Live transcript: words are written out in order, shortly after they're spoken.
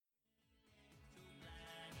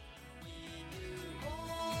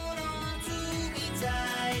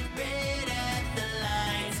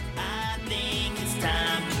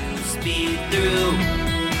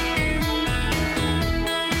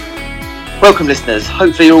Welcome listeners,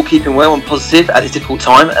 hopefully you're all keeping well and positive at this difficult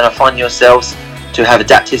time and are finding yourselves to have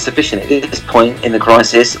adapted sufficiently at this point in the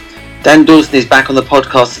crisis. Dan Dawson is back on the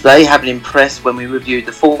podcast today, having impressed when we reviewed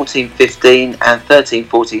the 14-15 and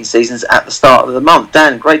 13-14 seasons at the start of the month.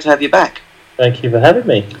 Dan, great to have you back. Thank you for having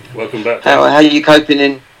me. Welcome back. How are you coping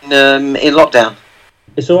in lockdown?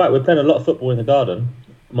 It's alright, we're playing a lot of football in the garden.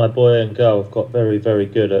 My boy and girl have got very, very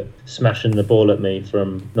good at smashing the ball at me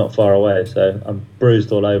from not far away, so I'm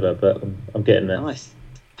bruised all over, but I'm getting there. Nice.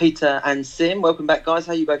 Peter and Sim, welcome back guys,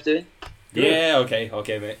 how are you both doing? Yeah, okay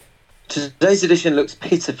mate. Today's edition looks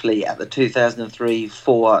pitifully at the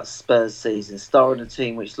 2003-04 Spurs season, starring a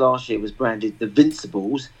team which last year was branded the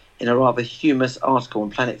Vincibles in a rather humorous article on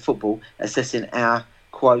Planet Football assessing our,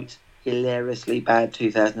 quote, hilariously bad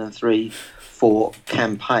 2003-04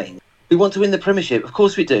 campaign. We want to win the Premiership, of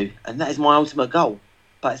course we do, and that is my ultimate goal.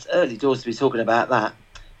 But it's early doors to be talking about that.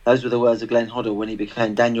 Those were the words of Glenn Hoddle when he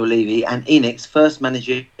became Daniel Levy and ENIC's first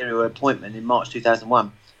managerial appointment in March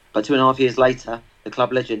 2001. But 2.5 years later, the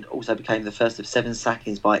club legend also became the first of 7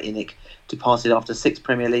 sackings by ENIC, departed after 6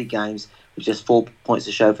 Premier League games with just 4 points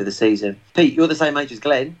to show for the season. Pete, you're the same age as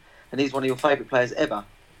Glenn, and he's one of your favourite players ever.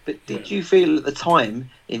 But did you feel at the time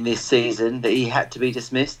in this season that he had to be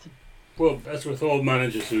dismissed? Well, as with all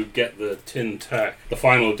managers who get the tin tack, the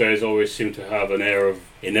final days always seem to have an air of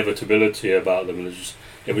inevitability about them. And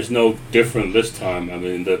it was no different this time. I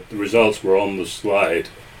mean, the results were on the slide.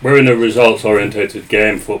 We're in a results-orientated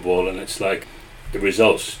game, football, and it's like the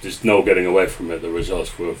results, there's no getting away from it. The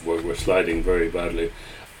results were sliding very badly.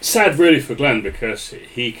 Sad really for Glenn, because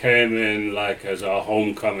he came in like as our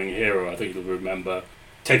homecoming hero. I think you'll remember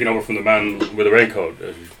taking over from the man with the raincoat,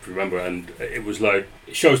 as you remember, and it was like,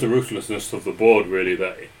 it shows the ruthlessness of the board really,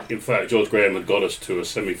 that in fact George Graham had got us to a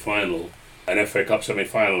semi-final, an FA Cup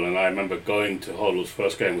semi-final, and I remember going to Hoddle's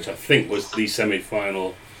first game, which I think was the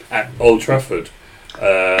semi-final at Old Trafford.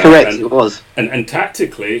 Correct, it was. And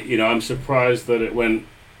tactically, you know, I'm surprised that it went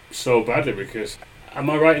so badly, because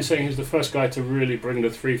am I right in saying he's the first guy to really bring the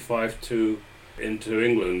 3-5-2 into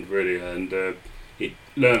England, really, and he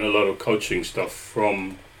learned a lot of coaching stuff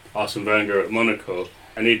from Arsene Wenger at Monaco,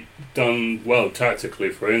 and he'd done well tactically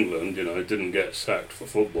for England. You know, he didn't get sacked for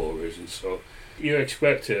football reasons, so you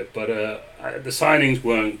expect it. But the signings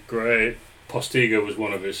weren't great. Postiga was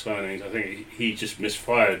one of his signings. I think he just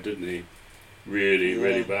misfired, didn't he?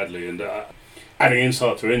 Really badly, and adding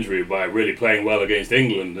insult to injury by really playing well against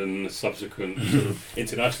England in the subsequent sort of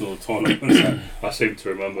international tournaments. I seem to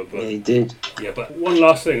remember. But, yeah, he did. Yeah, but one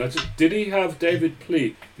last thing. Did he have David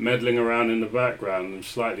Pleat meddling around in the background and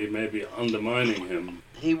slightly maybe undermining him?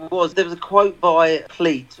 He was. There was a quote by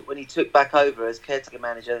Pleat when he took back over as caretaker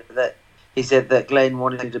manager that he said that Glenn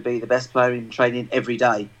wanted him to be the best player in training every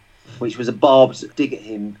day, which was a barbed dig at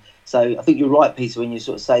him. So I think you're right, Peter, when you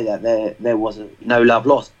sort of say that there was no love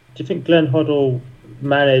lost. Do you think Glenn Hoddle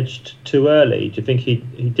managed too early? Do you think he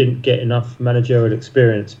didn't get enough managerial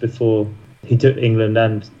experience before he took England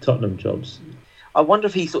and Tottenham jobs? I wonder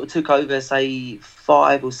if he sort of took over, say,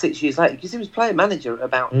 5 or 6 years later, because he was player manager at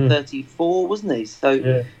about 34, wasn't he?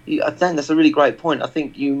 So I think that's a really great point. I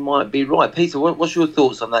think you might be right. Peter, what's your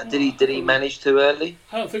thoughts on that? Did he manage too early?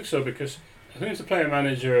 I don't think so, because I think as a player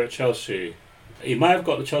manager at Chelsea, he might have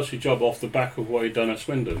got the Chelsea job off the back of what he'd done at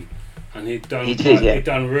Swindon. And he'd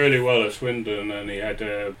done really well at Swindon, and he had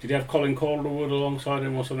did he have Colin Calderwood alongside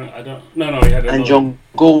him or something? No, he had and John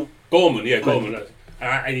Gorman. Gorman,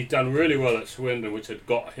 and he'd done really well at Swindon, which had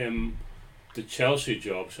got him the Chelsea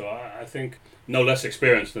job. So I think no less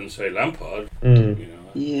experienced than say Lampard. You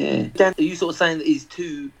know. Yeah, Dan, are you sort of saying that he's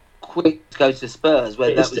too quick to go to Spurs,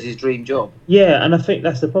 where that was his dream job? Yeah, and I think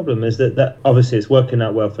that's the problem, is that obviously it's working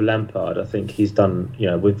out well for Lampard. I think he's done, you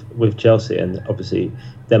know, with Chelsea, and obviously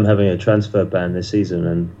them having a transfer ban this season,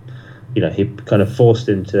 and you know, he kind of forced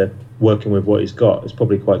into working with what he's got. It's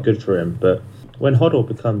probably quite good for him. But when Hoddle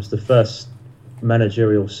becomes the first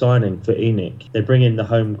managerial signing for ENIC, they bring in the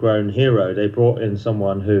homegrown hero. They brought in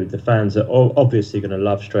someone who the fans are obviously going to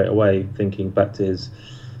love straight away, thinking back to his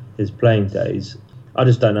playing days. I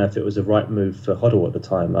just don't know if it was the right move for Hoddle at the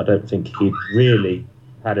time. I don't think he'd really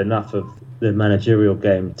had enough of the managerial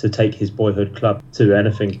game to take his boyhood club to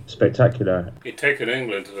anything spectacular. He'd taken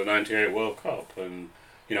England to the '98 World Cup, and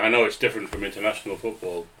you know, I know it's different from international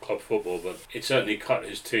football, club football, but it certainly cut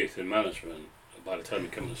his teeth in management by the time he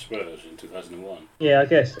came to Spurs in 2001. Yeah, I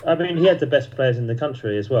guess. I mean, he had the best players in the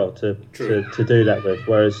country as well to do that with.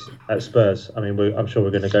 Whereas at Spurs, I mean, I'm sure we're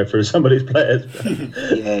going to go through some of these players.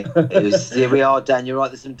 Here we are, Dan. You're right.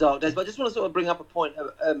 There's some dark days, but I just want to sort of bring up a point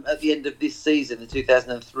at the end of this season, the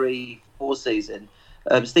 2003-04 season.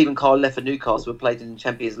 Stephen Carr left for Newcastle, who played in the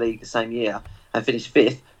Champions League the same year and finished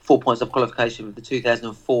 5th. 4 points off qualification for the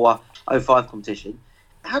 2004-05 competition.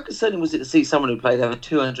 How concerning was it to see someone who played over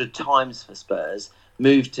 200 times for Spurs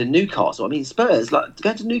move to Newcastle? I mean, Spurs, like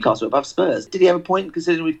going to Newcastle above Spurs. Did he have a point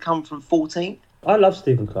considering we'd come from 14th? I love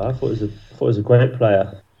Stephen Carr. I thought he was a great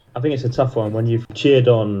player. I think it's a tough one when you've cheered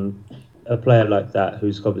on a player like that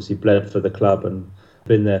who's obviously bled for the club and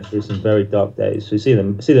been there through some very dark days. So you see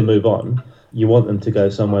them move on. You want them to go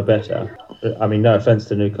somewhere better. I mean, no offence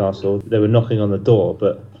to Newcastle, they were knocking on the door,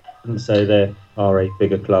 but I wouldn't say they are a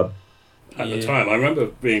bigger club. At the time, I remember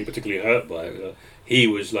being particularly hurt by it. He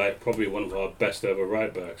was like probably one of our best ever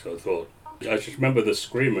right backs, I thought. I just remember the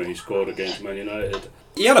screamer he scored against Man United.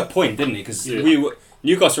 He had a point, didn't he? Because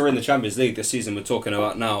Newcastle were in the Champions League this season we're talking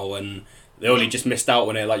about now, and they only just missed out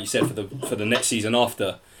on it, like you said, for the next season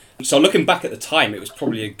after. So looking back at the time, it was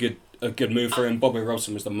probably a good move for him. Bobby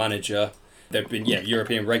Robson was the manager. There've been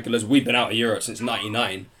European regulars. We've been out of Europe since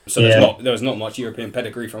 '99, so there was not much European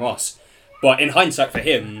pedigree from us. But in hindsight, for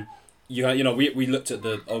him, we looked at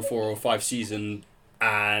the 04-05 season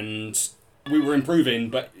and we were improving,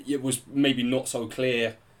 but it was maybe not so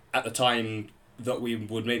clear at the time that we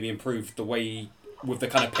would maybe improve the way with the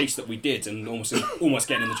kind of pace that we did, and almost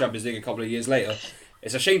getting in the Champions League a couple of years later.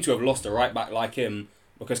 It's a shame to have lost a right back like him,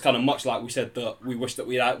 because kind of much like we said that we wish that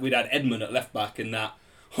we'd had Edmund at left back in that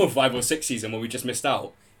 5 or 6 season where we just missed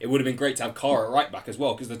out. It would have been great to have Carr at right back as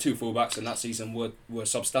well, because the two full-backs in that season were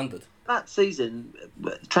substandard. That season,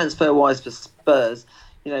 transfer-wise for Spurs,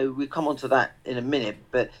 we'll come on to that in a minute,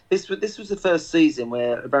 but this was the first season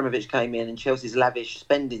where Abramovich came in and Chelsea's lavish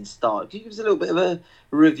spending started. Can you give us a little bit of a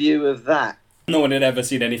review of that? No one had ever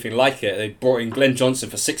seen anything like it. They brought in Glenn Johnson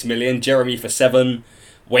for 6 million, Jeremy for 7,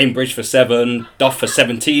 Wayne Bridge for 7, Duff for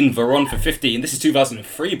 17, Veron for 15. This is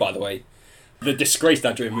 2003, by the way. The disgraced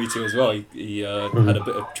Adrian Mutu as well. He had a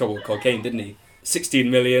bit of trouble with cocaine, didn't he? 16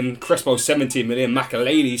 million, Crespo 17 million,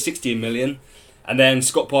 Makaleli 16 million, and then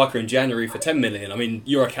Scott Parker in January for 10 million. I mean,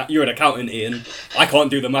 you're an accountant, Ian. I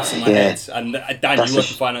can't do the maths in my head. And Dan, you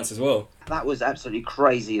work in finance as well. That was absolutely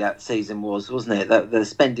crazy, that season wasn't it? The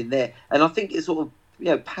spending there. And I think it sort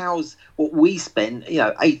of, pals what we spent,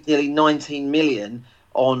 nearly 19 million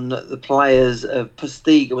on the players.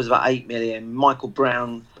 Postiga was about 8 million, Michael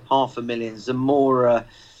Brown, 500,000, Zamora,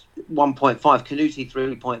 1.5, Canuti,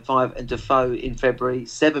 3.5, and Defoe in February,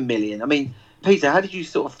 7 million. I mean, Peter, how did you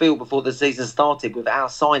sort of feel before the season started with our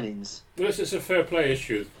signings? Well, it's a fair play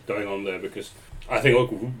issue going on there, because I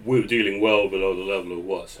think we were dealing well below the level of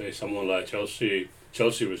what, say, someone like Chelsea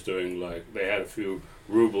was doing. Like, they had a few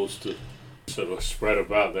rubles to sort of spread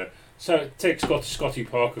about there. So take Scotty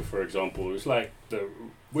Parker, for example. It's like the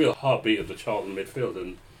real heartbeat of the Charlton midfield,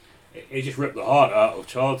 and he just ripped the heart out of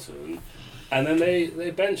Charlton. And then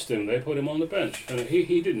they benched him. They put him on the bench, and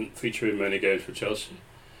he didn't feature in many games for Chelsea.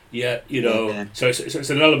 Yeah, so it's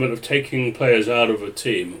an element of taking players out of a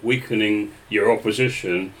team, weakening your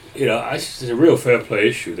opposition. It's a real fair play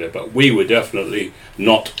issue there, but we were definitely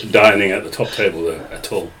not dining at the top table there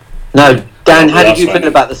at all. No, Dan, how did you feel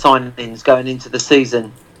about the signings going into the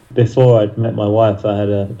season? Before I'd met my wife, I had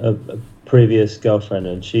a previous girlfriend,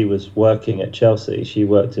 and she was working at Chelsea. She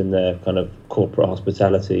worked in their kind of corporate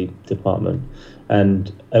hospitality department,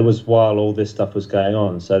 and it was while all this stuff was going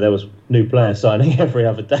on, so there was new players signing every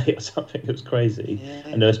other day or something. It was crazy. Yeah.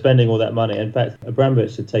 And they were spending all that money. In fact,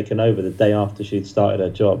 Abramovich had taken over the day after she'd started her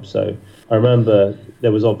job, so I remember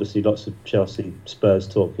there was obviously lots of Chelsea Spurs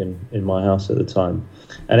talk in my house at the time,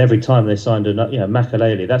 and every time they signed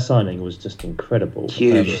Makaleli, that signing was just incredible.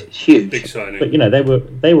 Huge big signing.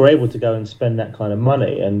 But they were able to go and spend that kind of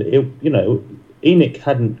money, and ENIC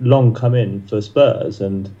hadn't long come in for Spurs,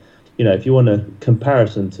 and if you want a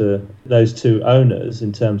comparison to those two owners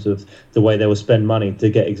in terms of the way they will spend money to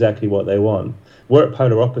get exactly what they want, we're at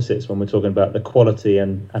polar opposites when we're talking about the quality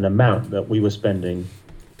and amount that we were spending.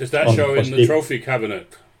 Does that show in the trophy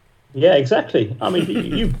cabinet? Yeah, exactly. I mean,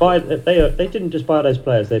 you buy. They didn't just buy those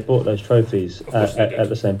players; they bought those trophies at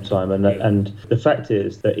the same time. And the fact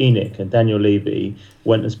is that ENIC and Daniel Levy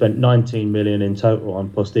went and spent 19 million in total on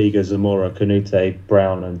Postiga, Zamora, Canute,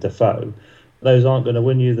 Brown, and Defoe. Those aren't going to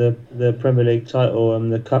win you the Premier League title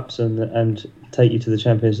and the cups and take you to the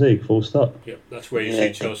Champions League. Full stop. Yeah, that's where you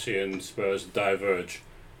see Chelsea and Spurs diverge.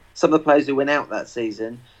 Some of the players who went out that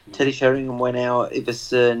season, Teddy Sheringham went out,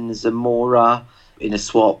 Iverson, Zamora in a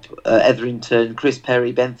swap, Etherington, Chris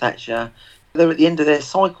Perry, Ben Thatcher. They were at the end of their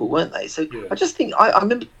cycle, weren't they? So I just think I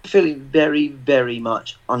remember feeling very, very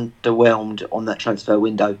much underwhelmed on that transfer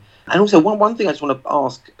window. And also, one thing I just want to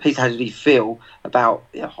ask Peter, how did he feel about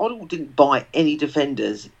Hoddle didn't buy any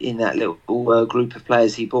defenders in that little group of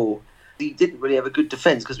players he bought. He didn't really have a good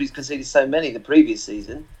defence because we conceded so many the previous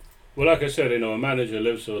season. Well, like I said, a manager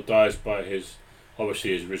lives or dies by his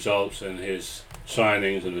results and his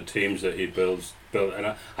signings and the teams that he built.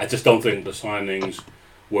 And I just don't think the signings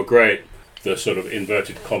were great. The sort of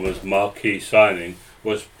inverted commas marquee signing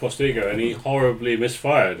was Postiga, and he horribly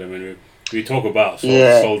misfired. I mean, we talk about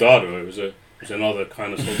Soldado. It was another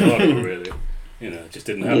kind of Soldado, really. It just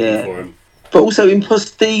didn't happen for him. But also in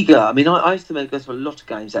Postiga, I mean, I used to go to a lot of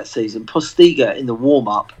games that season. Postiga in the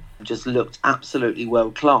warm-up just looked absolutely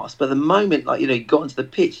world class. But the moment, he got into the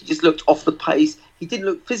pitch, he just looked off the pace. He didn't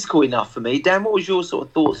look physical enough for me. Dan, what was your sort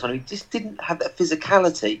of thoughts on him? He just didn't have that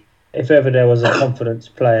physicality. If ever there was a confidence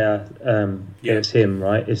player, it's him,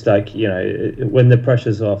 right? It's like, when the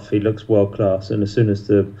pressure's off, he looks world class. And as soon as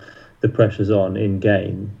the pressure's on in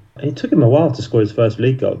game, it took him a while to score his first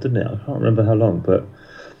league goal, didn't it? I can't remember how long, but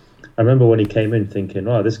I remember when he came in thinking,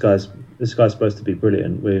 this guy's supposed to be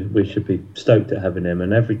brilliant. We should be stoked at having him.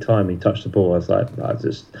 And every time he touched the ball, I was like,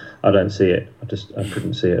 I don't see it. I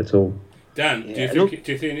couldn't see it at all. Dan, do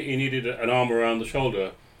you think he needed an arm around the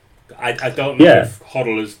shoulder? I don't know if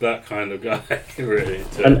Hoddle is that kind of guy, really.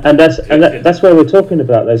 And that's where we're talking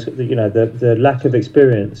about those, the lack of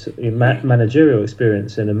experience, managerial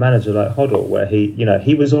experience in a manager like Hoddle, where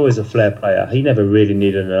he was always a flair player. He never really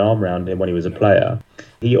needed an arm around him when he was a player.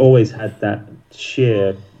 He always had that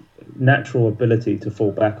sheer natural ability to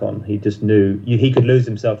fall back on. He just knew he could lose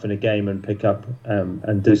himself in a game and pick up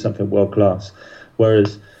and do something world class.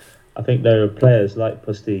 Whereas I think there are players like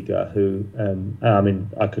Postiga who,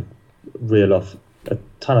 I could reel off a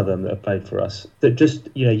ton of them that have played for us, that just,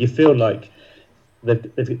 you feel like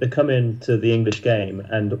they come into the English game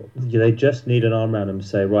and they just need an arm around them to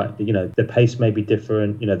say, right, the pace may be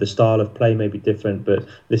different, the style of play may be different, but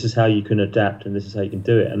this is how you can adapt and this is how you can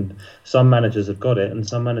do it. And some managers have got it and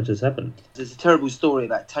some managers haven't. There's a terrible story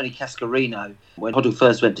about Tony Cascarino when Hoddle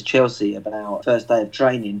first went to Chelsea about first day of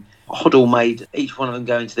training. Hoddle made each one of them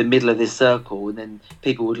go into the middle of this circle, and then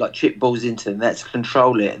people would chip balls into them. Let's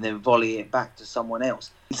control it and then volley it back to someone else.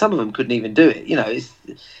 Some of them couldn't even do it,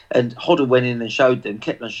 and Hoddle went in and showed them,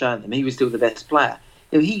 kept on showing them. He was still the best player.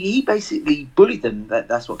 He basically bullied them.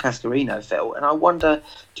 That's what Cascarino felt. And I wonder,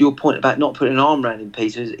 to your point about not putting an arm around him,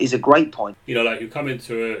 Peter, is a great point. You come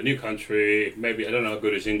into a new country, maybe, I don't know how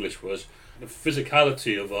good his English was. The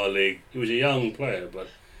physicality of our league, he was a young player, but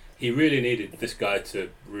he really needed this guy to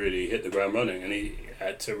really hit the ground running, and he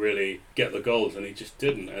had to really get the goals, and he just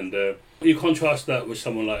didn't. And you contrast that with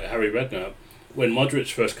someone like Harry Redknapp. When Modric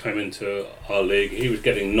first came into our league, he was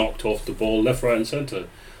getting knocked off the ball left, right and centre.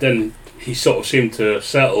 Then he sort of seemed to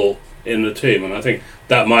settle in the team, and I think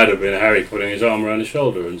that might have been Harry putting his arm around his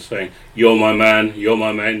shoulder and saying, you're my man, you're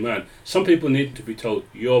my main man. Some people need to be told,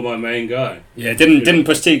 you're my main guy. Yeah, didn't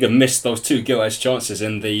Postiga miss those two gilt-edged chances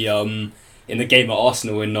in the game at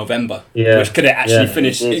Arsenal in November, which could have actually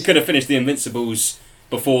finished. It could have finished the Invincibles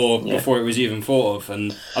before it was even thought of,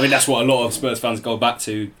 and I mean that's what a lot of Spurs fans go back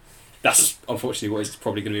to. That's unfortunately what he's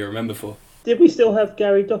probably going to be remembered for. Did we still have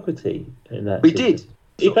Gary Doherty in that? We did.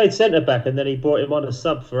 He played centre back, and then he brought him on a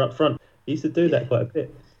sub for up front. He used to do that quite a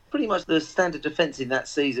bit. Pretty much the standard defence in that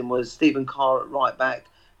season was Stephen Carr at right back,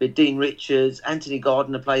 with Dean Richards, Anthony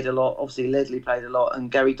Gardner played a lot, obviously Leslie played a lot,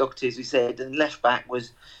 and Gary Doherty, as we said, and left back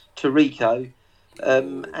was Tarico,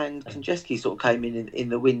 and Konchesky sort of came in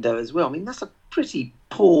the window as well. I mean, that's a pretty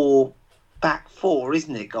poor back four,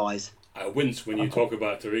 isn't it, guys? I wince when you talk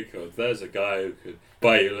about Tarico. There's a guy who could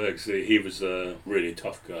bite your legs. He was a really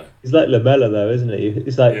tough guy. He's like Lamella, though, isn't he?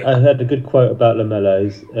 It's like I heard a good quote about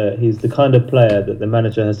Lamella. He's the kind of player that the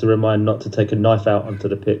manager has to remind not to take a knife out onto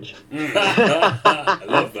the pitch. I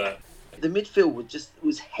love that. The midfield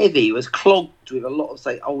was heavy. It was clogged with a lot of,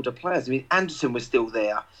 say, older players. I mean, Anderson was still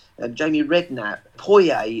there. Jamie Redknapp,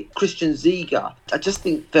 Poyet, Christian Ziga. I just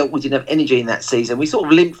felt we didn't have energy in that season. We sort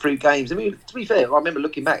of limped through games. I mean, to be fair, I remember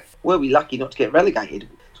looking back, were we lucky not to get relegated?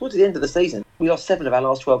 Towards the end of the season, we lost 7 of our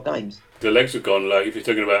last 12 games. The legs are gone. Like, if you're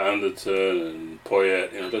talking about Anderton and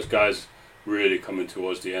Poyet, those guys really coming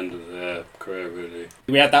towards the end of their career, really.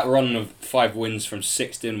 We had that run of 5 wins from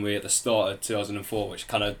 6, didn't we, at the start of 2004, which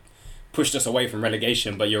kind of pushed us away from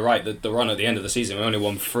relegation. But you're right, the run at the end of the season, we only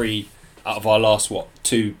won 3 out of our last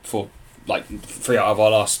 3 out of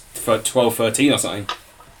our last 12, 13 or something.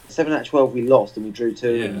 7 out of 12 we lost and we drew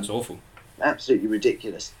 2. Yeah, it's awful. Absolutely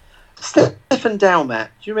ridiculous. Stefan Dalmat,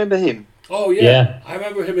 do you remember him? Oh yeah. I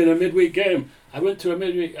remember him in a midweek game. I went to a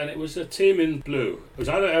midweek and it was a team in blue. It was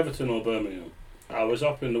either Everton or Birmingham. I was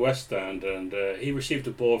up in the West Stand and he received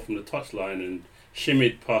a ball from the touchline and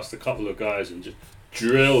shimmied past a couple of guys and just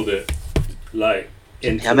drilled it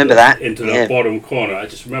into the bottom corner. I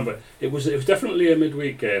just remember it was definitely a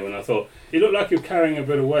midweek game, and I thought he looked like he was carrying a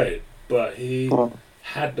bit of weight, but he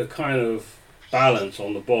had the kind of balance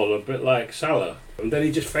on the ball a bit like Salah, and then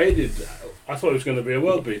he just faded. I thought he was going to be a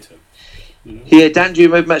world beater. You know? Yeah, Dan, do you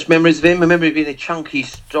remember much memories of him? I remember him being a chunky,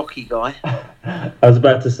 stocky guy. I was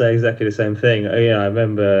about to say exactly the same thing. Yeah, I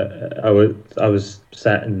remember I was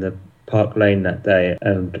sat in the Park Lane that day,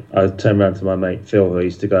 and I turned around to my mate Phil, who I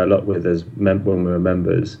used to go a lot with as when we were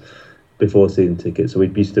members before season tickets. So we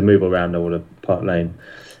used to move around all of Park Lane.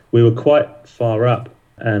 We were quite far up,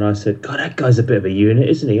 and I said, "God, that guy's a bit of a unit,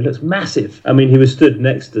 isn't he? He looks massive." I mean, he was stood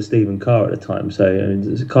next to Stephen Carr at the time, so I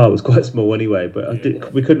mean, the car was quite small anyway.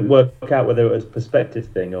 But we couldn't work out whether it was a perspective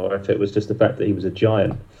thing or if it was just the fact that he was a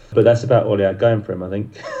giant. But that's about all he had going for him, I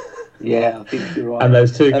think. Yeah, I think you're right. And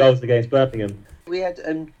those 2 goals against Birmingham. We had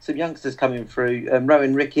some youngsters coming through.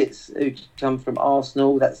 Rowan Ricketts, who come from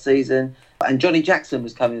Arsenal that season, and Johnny Jackson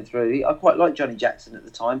was coming through. I quite liked Johnny Jackson at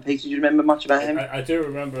the time. Peter, do you remember much about him? I do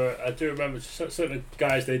remember certain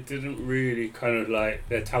guys. They didn't really kind of like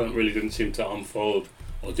their talent really didn't seem to unfold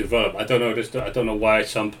or develop. I don't know why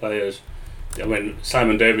some players. I mean,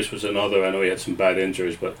 Simon Davis was another. I know he had some bad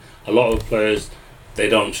injuries, but a lot of players. They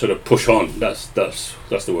don't sort of push on. That's the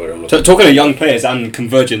word I'm looking for. Talking of young players and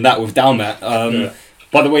converging that with Dalmet.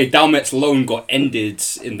 By the way, Dalmet's loan got ended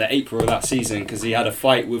in the April of that season because he had a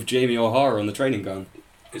fight with Jamie O'Hara on the training ground.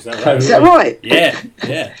 Is that right? Is that right?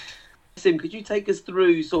 Yeah. Sim, could you take us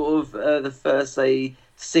through sort of the first, say,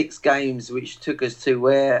 6 games which took us to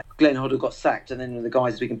where Glenn Hoddle got sacked, and then with the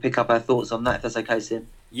guys we can pick up our thoughts on that, if that's okay, Sim?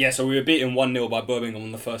 Yeah, so we were beaten 1-0 by Birmingham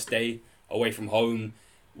on the first day away from home.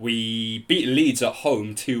 We beat Leeds at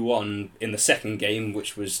home 2-1 in the second game,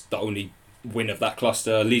 which was the only win of that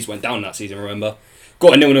cluster. Leeds went down that season, remember.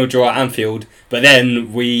 Got a 0-0 draw at Anfield, but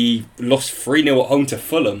then we lost 3-0 at home to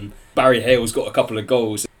Fulham. Barry Hale's got a couple of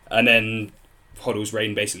goals, and then Hoddle's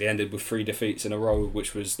reign basically ended with 3 defeats in a row,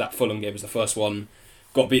 which was that Fulham game was the first one.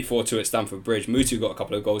 Got beat 4-2 at Stamford Bridge. Mutu got a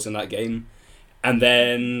couple of goals in that game. And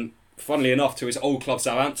then, funnily enough, to his old club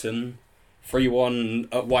Southampton, 3-1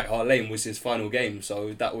 at White Hart Lane was his final game,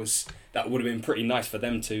 so that would have been pretty nice for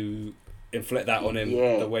them to inflict that on him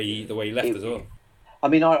the way he left as well. I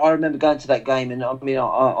mean, I remember going to that game, and I mean,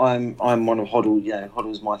 I'm one of Hoddle. You know,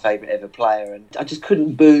 Hoddle's my favourite ever player, and I just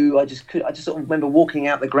couldn't boo. I just sort of remember walking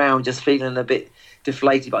out the ground just feeling a bit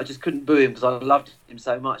deflated, but I just couldn't boo him because I loved him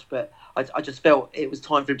so much. But I just felt it was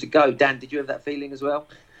time for him to go. Dan, did you have that feeling as well?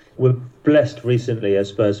 We're blessed recently as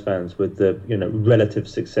Spurs fans with the relative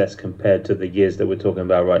success compared to the years that we're talking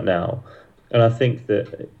about right now. And I think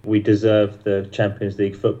that we deserve the Champions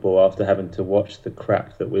League football after having to watch the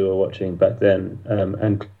crap that we were watching back then.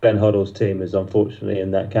 And Glenn Hoddle's team is unfortunately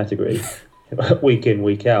in that category. Week in,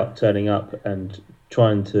 week out, turning up and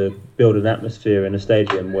trying to build an atmosphere in a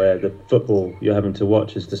stadium where the football you're having to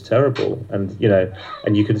watch is just terrible. And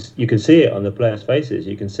and you can see it on the players' faces.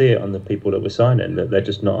 You can see it on the people that we're signing, that they're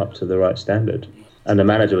just not up to the right standard. And the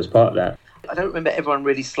manager was part of that. I don't remember everyone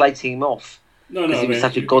really slating him off. No, he was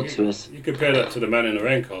such a god to us. You compare that to the man in the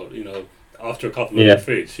raincoat. After a couple of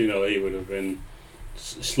defeats, he would have been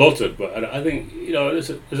slaughtered. But I think there's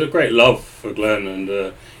a great love for Glenn,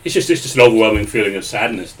 and it's just an overwhelming feeling of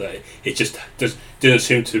sadness that it just didn't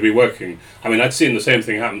seem to be working. I mean, I'd seen the same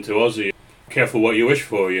thing happen to Ozzy. Careful what you wish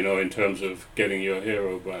for, in terms of getting your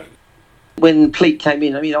hero back. When Pleat came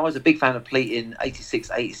in, I mean, I was a big fan of Pleat in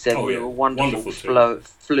 86, 87. Oh, yeah. We were a wonderful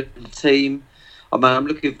fluid team. I'm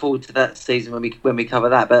looking forward to that season when we cover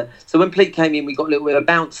that. But so when Pleat came in, we got a little bit of a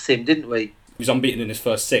bounce sim, didn't we? He was unbeaten in his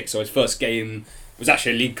first 6, so his first game was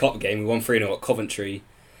actually a League Cup game. We won 3-0 at Coventry.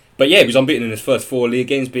 But yeah, he was unbeaten in his first 4 league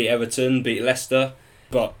games, beat Everton, beat Leicester.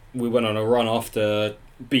 But we went on a run after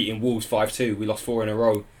beating Wolves 5-2. We lost 4 in a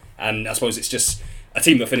row. And I suppose it's just a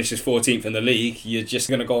team that finishes 14th in the league. You're just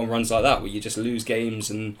going to go on runs like that where you just lose games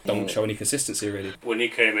and don't show any consistency, really. When he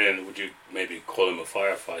came in, would you maybe call him a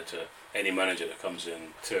firefighter? Any manager that comes in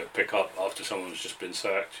to pick up after someone's just been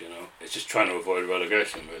sacked, it's just trying to avoid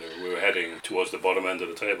relegation. Really. We were heading towards the bottom end of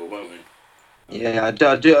the table, weren't we? Yeah, I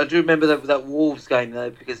do remember that Wolves game though,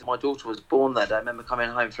 because my daughter was born that day. I remember coming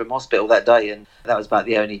home from hospital that day, and that was about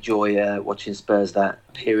the only joy watching Spurs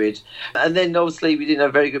that period. And then obviously we didn't have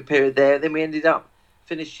a very good period there. Then we ended up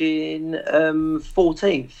finishing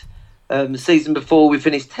 14th. The season before we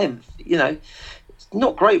finished 10th.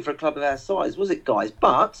 Not great for a club of our size, was it, guys?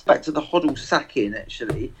 But back to the Hoddle sacking,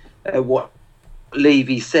 actually, what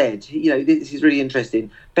Levy said. This is really interesting.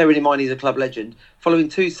 Bearing in mind he's a club legend. Following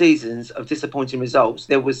 2 seasons of disappointing results,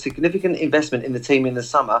 there was significant investment in the team in the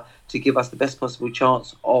summer to give us the best possible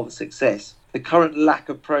chance of success. The current lack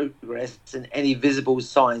of progress and any visible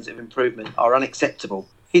signs of improvement are unacceptable.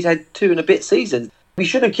 He'd had 2 and a bit seasons. We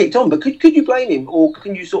should have kicked on, but could you blame him, or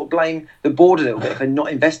can you sort of blame the board a little bit for not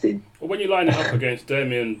investing? Well, when you line it up against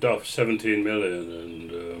Damien Duff, 17 million, and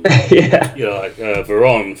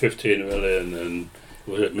Veron, 15 million, and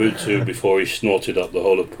was it Mutu before he snorted up the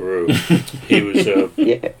whole of Peru? He was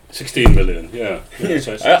 16 million. Yeah. I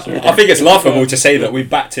think it's laughable to say that we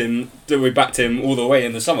backed him all the way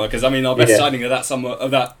in the summer, because I mean our best signing of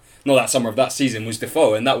that season was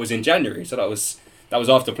Defoe, and that was in January, so that was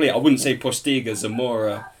after play. I wouldn't say Postiga,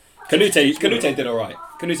 Zamora, Canute did all right.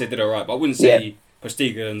 But I wouldn't say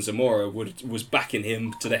Postiga and Zamora was backing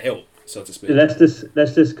him to the hilt, so to speak. Let's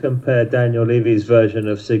just compare Daniel Levy's version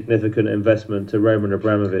of significant investment to Roman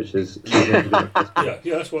Abramovich's significant investment.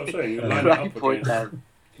 Yeah, that's what I'm saying. Great point, Dan.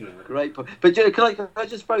 Great point. But can I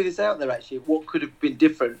just throw this out there, actually? What could have been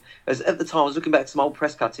different? As at the time, I was looking back at some old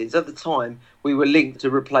press cuttings. At the time, we were linked to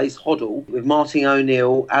replace Hoddle with Martin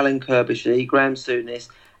O'Neill, Alan Kirbishley, Graham Souness,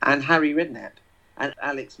 and Harry Redknapp and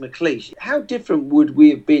Alex McLeish. How different would we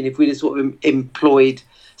have been if we'd have sort of employed,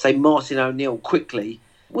 say, Martin O'Neill quickly?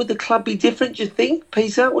 Would the club be different, do you think?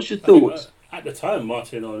 Peter, what's your thoughts? At the time,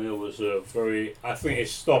 Martin O'Neill was I think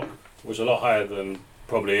his stock was a lot higher than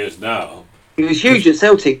probably is now. He was huge at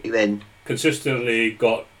Celtic then. Consistently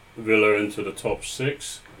got Villa into the top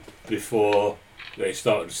 6 before they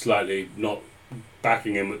started slightly not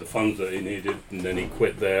backing him with the funds that he needed, and then he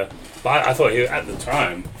quit there. But I thought at the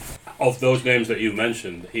time, of those names that you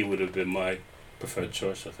mentioned, he would have been my preferred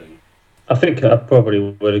choice, I think. I think I probably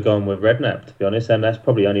would have gone with Redknapp, to be honest, and that's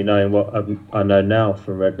probably only knowing what I know now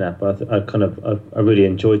from Redknapp. I really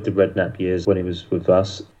enjoyed the Redknapp years when he was with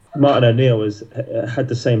us. Martin O'Neill had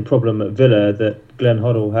the same problem at Villa that Glenn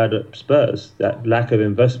Hoddle had at Spurs. That lack of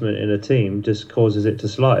investment in a team just causes it to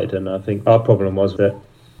slide. And I think our problem was that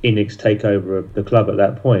ENIC's takeover of the club at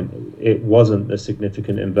that point, it wasn't the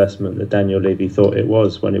significant investment that Daniel Levy thought it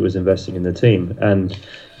was when he was investing in the team. And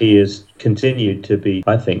he has continued to be,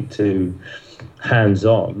 I think, too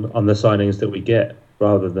hands-on the signings that we get,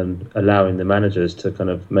 rather than allowing the managers to kind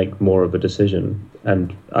of make more of a decision.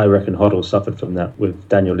 And I reckon Hoddle suffered from that with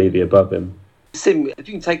Daniel Levy above him. Sim, if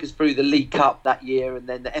you can take us through the League Cup that year and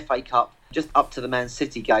then the FA Cup, just up to the Man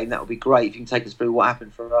City game, that would be great. If you can take us through what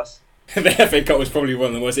happened for us. The FA Cup was probably one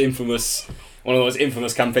of the most infamous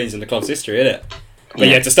campaigns in the club's history, isn't it? But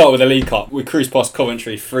yeah, to start with the League Cup, we cruised past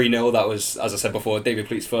Coventry 3-0. That was, as I said before, David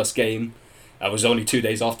Pleat's first game. That was only 2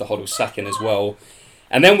 days after Hoddle's sacking as well.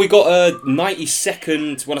 And then we got a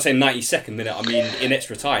 92nd, when I say 92nd minute, I mean in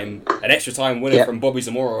extra time. An extra time winner from Bobby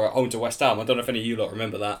Zamora at home to West Ham. I don't know if any of you lot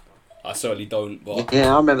remember that. I certainly don't. But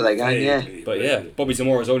yeah, I remember that game, But yeah, Bobby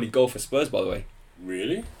Zamora's only goal for Spurs, by the way.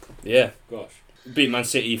 Really? Yeah. Gosh. Beat Man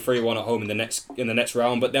City 3-1 at home in the next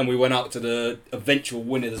round, but then we went out to the eventual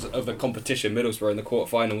winners of the competition, Middlesbrough, in the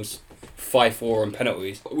quarterfinals, 5-4 on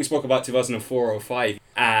penalties. We spoke about 2004-05,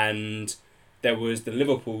 and there was the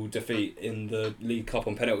Liverpool defeat in the League Cup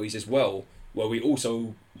on penalties as well, where we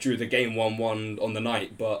also drew the game 1-1 on the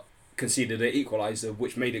night, but conceded an equaliser,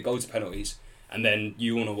 which made it go to penalties. And then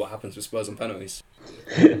you all know what happens with Spurs on penalties.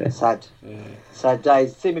 Sad. Sad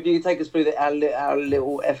days. Tim, if you could take us through our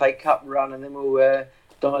little FA Cup run, and then we'll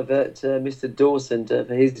divert to Mr. Dawson for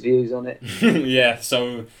his views on it. Yeah,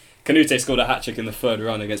 so Canute scored a hat-trick in the third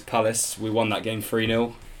round against Palace. We won that game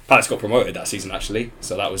 3-0. Palace got promoted that season, actually,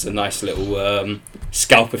 so that was a nice little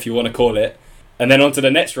scalp, if you want to call it. And then on to the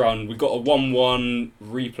next round, we got a 1-1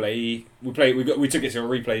 replay. We took it to a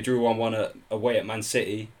replay, drew 1-1 away at Man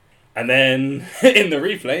City. And then, in the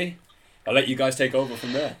replay, I'll let you guys take over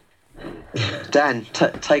from there. Dan,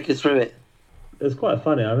 take us through it. It was quite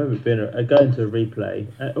funny. I remember going to a replay.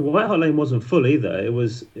 White Hart Lane wasn't full either.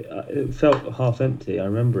 It felt half empty. I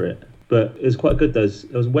remember it. But it was quite good.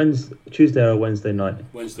 It was Tuesday or Wednesday night.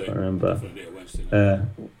 Wednesday. I remember. Wednesday night.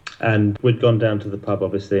 And we'd gone down to the pub,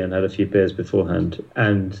 obviously, and had a few beers beforehand.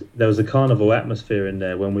 And there was a carnival atmosphere in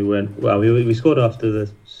there when we went. Well, we scored after the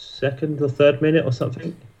second or third minute or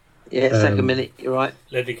something. Yeah, second minute, you're right.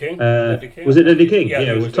 Ledley King? Was it Ledley King? Yeah,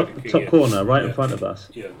 it was top corner, right in front of us.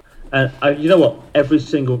 Yeah. And you know what? Every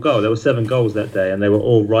single goal, there were 7 goals that day, and they were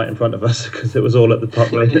all right in front of us because it was all at the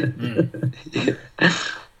top lane.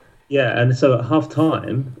 Yeah, and so at half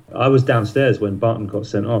time, I was downstairs when Barton got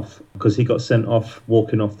sent off, because he got sent off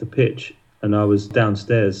walking off the pitch, and I was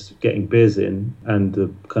downstairs getting beers in,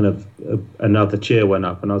 and another cheer went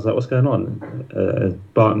up, and I was like, what's going on?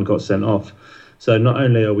 Barton got sent off. So not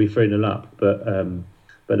only are we 3-0 up, but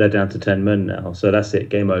they're down to 10 men now. So that's it,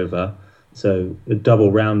 game over. So a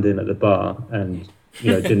double round in at the bar, and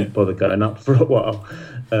didn't bother going up for a while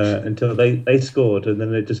until they scored, and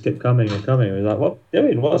then they just kept coming and coming. We were like, what are you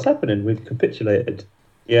doing? What's happening? We've capitulated.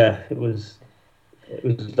 Yeah, it was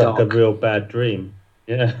like a real bad dream.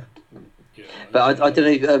 Yeah. But I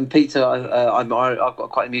don't know, Peter. I've got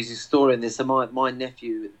quite an amusing story in this. So my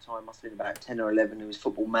nephew at the time must have been about 10 or 11, who was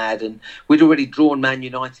football mad, and we'd already drawn Man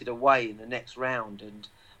United away in the next round. And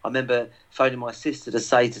I remember phoning my sister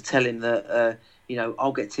to tell him that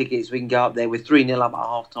I'll get tickets. We can go up there. We're 3-0 up at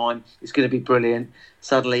half time. It's going to be brilliant.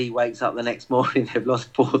 Suddenly he wakes up the next morning. They've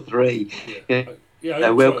lost 4-3.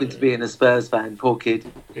 Welcome to being a Spurs fan, poor kid.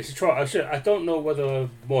 It's I don't know whether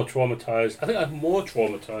I'm more traumatised. I think I'm more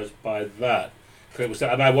traumatised by that.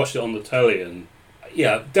 I watched it on the telly, and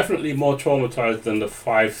definitely more traumatised than the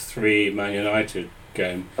 5-3 Man United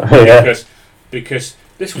game. Because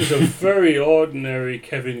this was a very ordinary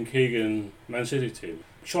Kevin Keegan Man City team.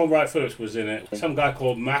 Sean Wright-Phillips was in it. Some guy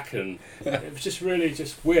called Macken. It was just really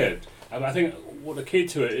weird. And I think what the key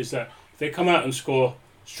to it is that if they come out and score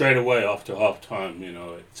straight away after half time, it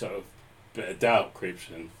sort of a bit of doubt creeps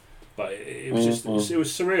in. But it was just it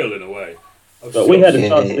was surreal in a way. But we had a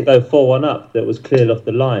chance to go 4-1 up that was cleared off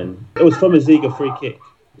the line. It was from a Ziege free kick.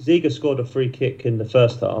 Ziege scored a free kick in the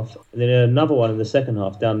first half, and then another one in the second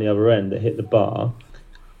half down the other end that hit the bar.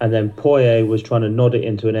 And then Poyet was trying to nod it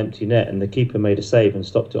into an empty net, and the keeper made a save and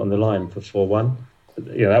stopped it on the line for 4-1.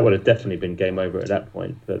 That would have definitely been game over at that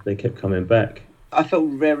point, but they kept coming back. I felt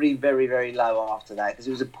very, very, very low after that because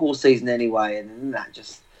it was a poor season anyway, and then that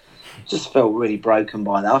just felt really broken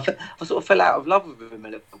by that. I sort of fell out of love with him a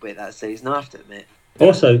little bit that season, I have to admit.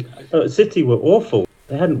 Also, City were awful.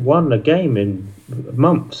 They hadn't won a game in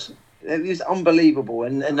months. It was unbelievable,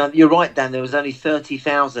 and you're right, Dan. There was only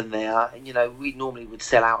 30,000 there, and we normally would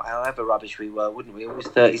sell out however rubbish we were, wouldn't we? It was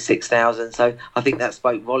 36,000, so I think that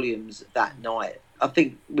spoke volumes that night. I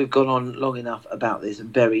think we've gone on long enough about this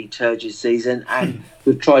very turgid season, and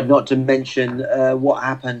we've tried not to mention what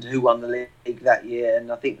happened, who won the league that year,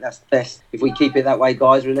 and I think that's best if we keep it that way,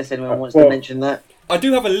 guys, unless anyone wants to mention that. I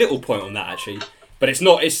do have a little point on that, actually, but it's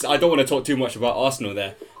not. I don't want to talk too much about Arsenal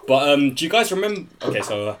there. But do you guys remember... Okay,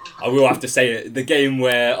 so I will have to say it. The game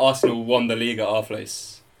where Arsenal won the league at our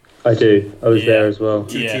place. I do. I was there as well.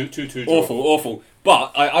 2-2. Awful.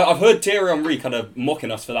 But I've heard Thierry Henry kind of mocking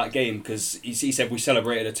us for that game because he said we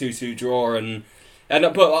celebrated a 2-2 draw.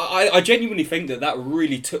 But I genuinely think that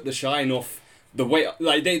really took the shine off the way...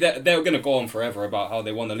 Like, they were going to go on forever about how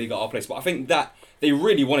they won the league at our place. But I think that they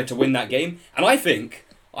really wanted to win that game. And I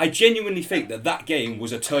genuinely think that game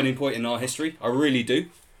was a turning point in our history. I really do.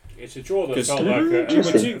 It's a draw that felt like a...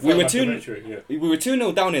 We were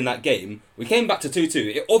 2-0 down in that game. We came back to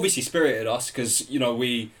 2-2. It obviously spirited us because,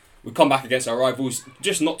 we come back against our rivals.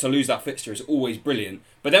 Just not to lose that fixture is always brilliant.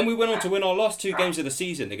 But then we went on to win our last two games of the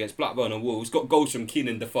season against Blackburn and Wolves. Got goals from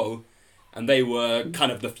Keenan Defoe. And they were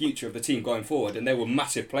kind of the future of the team going forward. And they were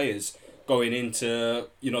massive players going into,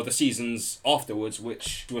 the seasons afterwards,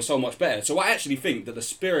 which were so much better. So I actually think that the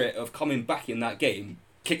spirit of coming back in that game...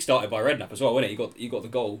 Kick-started by Redknapp as well, wasn't it? He got the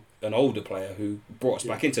goal, an older player who brought us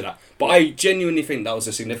back into that. But I genuinely think that was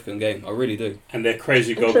a significant game. I really do. And their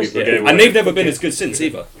crazy goalkeeper gave away... And they've never been as good since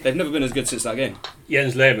either. They've never been as good since that game.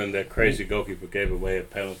 Jens Lehmann, their crazy goalkeeper, gave away a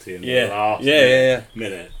penalty in the last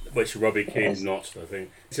minute, which Robbie Keane notched, I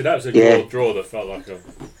think. So that was a draw that felt like a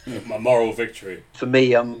moral victory. For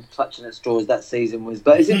me, clutching at straws that season was...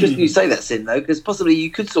 But it's interesting you say that, Sin, though, because possibly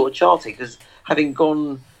you could sort of chart it, because having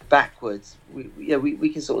gone... backwards, we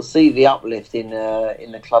can sort of see the uplift in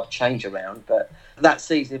the club change around. But that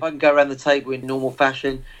season, if I can go around the table in normal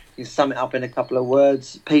fashion, you can sum it up in a couple of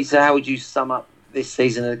words. Peter, how would you sum up this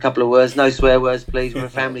season in a couple of words? No swear words, please. We're a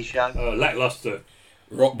family show. Lackluster.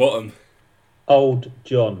 Rock bottom. Old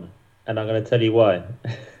John. And I'm going to tell you why.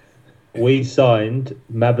 We signed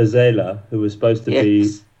Mabazela, who was supposed to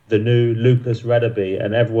be the new Lucas Radebe,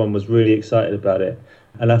 and everyone was really excited about it.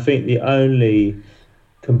 And I think the only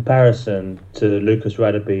comparison to Lucas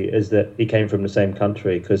Radebe is that he came from the same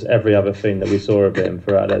country, because every other thing that we saw of him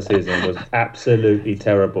throughout that season was absolutely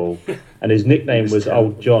terrible. And his nickname was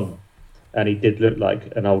Old John, and he did look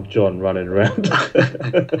like an old John running around.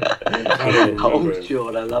 Old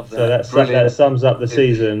John, I love that. So that sums up the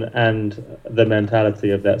season and the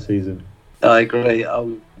mentality of that season. I agree.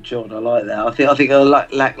 Old John, I like that. I think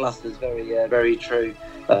lackluster is very very true.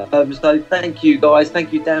 So thank you guys,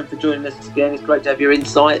 thank you Dan for joining us again. It's great to have your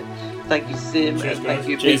insight. Thank you Sim. Cheers, and thank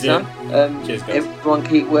you Cheers, Peter. Cheers, guys. Everyone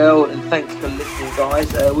keep well, and thanks for listening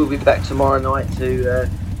guys. We'll be back tomorrow night to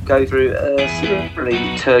go through a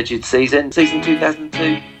similarly turgid season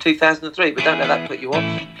 2002-2003, but don't let that put you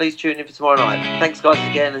off. Please tune in for tomorrow night. Thanks guys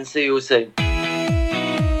again, and see you all soon.